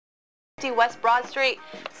West Broad Street,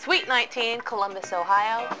 Suite 19, Columbus,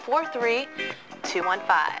 Ohio,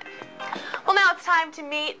 43215. Well, now it's time to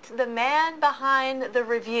meet the man behind the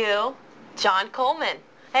review, John Coleman.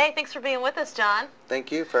 Hey, thanks for being with us, John.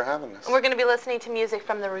 Thank you for having us. We're going to be listening to music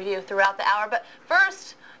from the review throughout the hour, but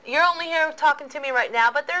first, you're only here talking to me right now,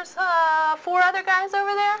 but there's 4 other guys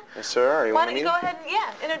over there. Yes, sir. Why don't you go ahead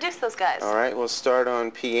and, introduce those guys. All right, we'll start on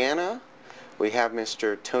piano. We have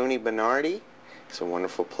Mr. Tony Bonardi. He's a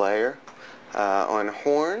wonderful player. On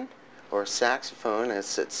horn, or saxophone,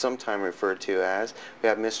 as it's sometimes referred to as, we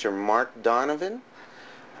have Mr. Mark Donovan.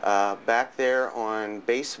 Back there on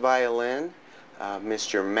bass violin,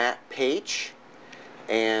 Mr. Matt Paetsch.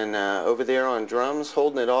 And over there on drums,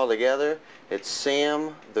 holding it all together, it's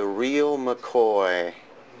Sam the Real McCoy.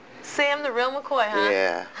 Sam the Real McCoy, huh?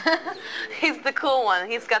 Yeah. He's the cool one.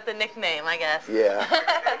 He's got the nickname, I guess. Yeah. For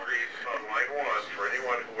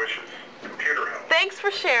anyone who wishes computer help. Thanks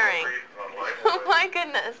for sharing. Oh my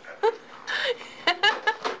goodness.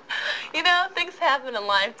 You know, things happen in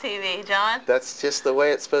live TV, John. That's just the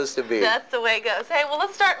way it's supposed to be. That's the way it goes. Hey, well,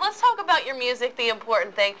 let's talk about your music, the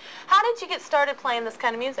important thing. How did you get started playing this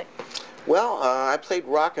kind of music? Well, I played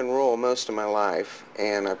rock and roll most of my life,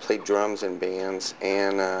 and I played drums in bands,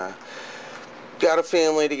 and got a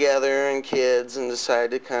family together and kids, and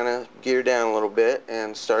decided to kind of gear down a little bit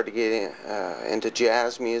and started getting into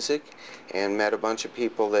jazz music, and met a bunch of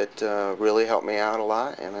people that really helped me out a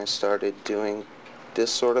lot, and I started doing this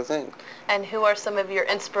sort of thing. And who are some of your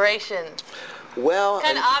inspirations? Well,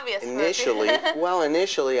 kind of obvious.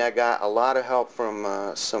 Initially I got a lot of help from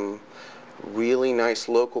some really nice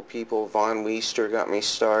local people. Von Weister got me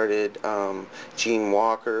started. Gene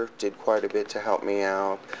Walker did quite a bit to help me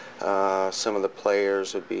out. Some of the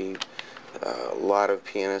players would be a lot of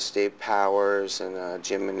pianists, Dave Powers and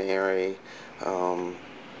Jim Maneri.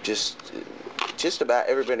 Just about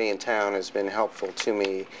everybody in town has been helpful to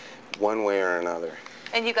me one way or another.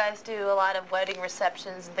 And you guys do a lot of wedding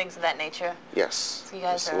receptions and things of that nature? Yes. So you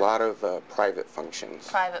guys a lot of private functions.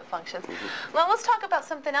 Private functions. Well, let's talk about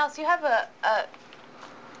something else. You have a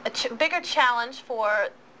bigger challenge for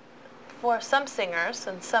some singers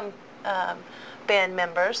and some band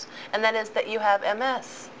members, and that is that you have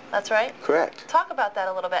MS. That's right? Correct. Talk about that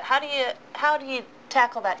a little bit. How do you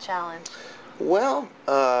tackle that challenge? Well,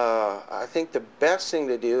 I think the best thing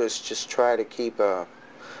to do is just try to keep a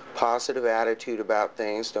positive attitude about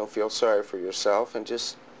things. Don't feel sorry for yourself, and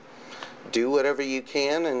just do whatever you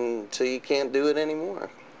can until you can't do it anymore.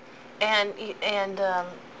 And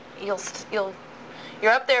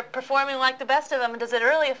you're up there performing like the best of them. Does it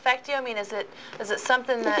really affect you? I mean, is it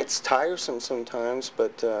something that... It's tiresome sometimes,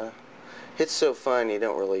 but it's so fun you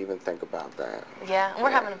don't really even think about that. Yeah,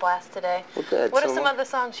 we're having a blast today. Well, good. What are some of the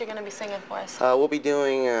songs you're going to be singing for us? We'll be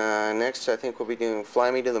doing, next I think we'll be doing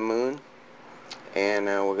Fly Me to the Moon. And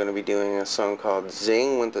we're going to be doing a song called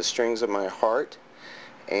Zing with the Strings of My Heart,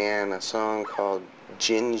 and a song called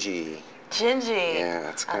Gingy. Gingy. Yeah,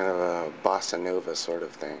 it's kind of a bossa nova sort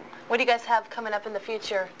of thing. What do you guys have coming up in the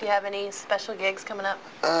future? Do you have any special gigs coming up?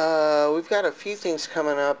 We've got a few things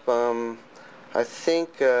coming up. I think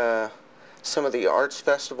some of the arts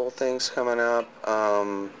festival things coming up.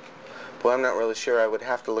 Well, I'm not really sure. I would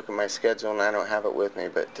have to look at my schedule, and I don't have it with me,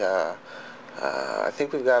 but I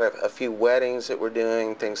think we've got a few weddings that we're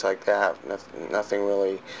doing, things like that. Nothing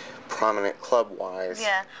really prominent club-wise.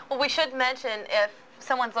 Yeah. Well, we should mention, if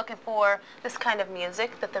someone's looking for this kind of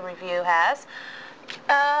music that the review has,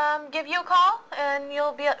 give you a call, and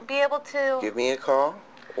you'll be able to... Give me a call,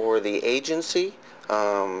 or the agency.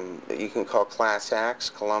 You can call Class Acts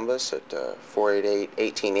Columbus at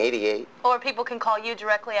 488-1888. Or people can call you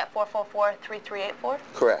directly at 444-3384?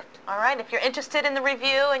 Correct. All right. If you're interested in the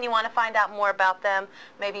review and you want to find out more about them,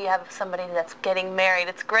 maybe you have somebody that's getting married.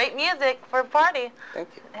 It's great music for a party. Thank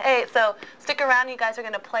you. Hey, so stick around. You guys are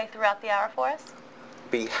going to play throughout the hour for us?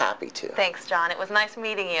 Be happy to. Thanks, John. It was nice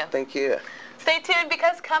meeting you. Thank you. Stay tuned,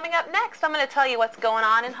 because coming up next, I'm going to tell you what's going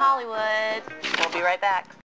on in Hollywood. We'll be right back.